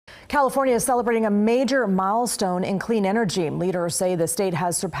California is celebrating a major milestone in clean energy. Leaders say the state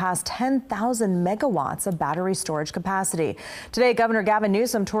has surpassed 10,000 megawatts of battery storage capacity. Today, Governor Gavin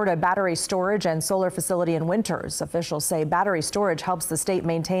Newsom toured a battery storage and solar facility in Winters. Officials say battery storage helps the state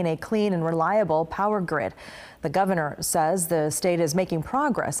maintain a clean and reliable power grid. The governor says the state is making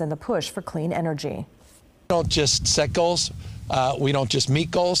progress in the push for clean energy. We don't just set goals. We don't just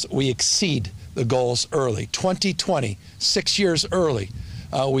meet goals. We exceed the goals early. 2020, 6 years early.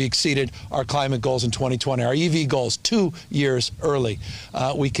 We exceeded our climate goals in 2020, our EV goals 2 years early.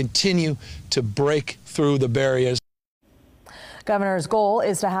 We continue to break through the barriers. Governor's goal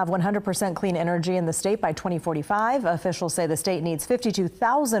is to have 100% clean energy in the state by 2045. Officials say the state needs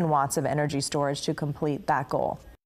 52,000 watts of energy storage to complete that goal.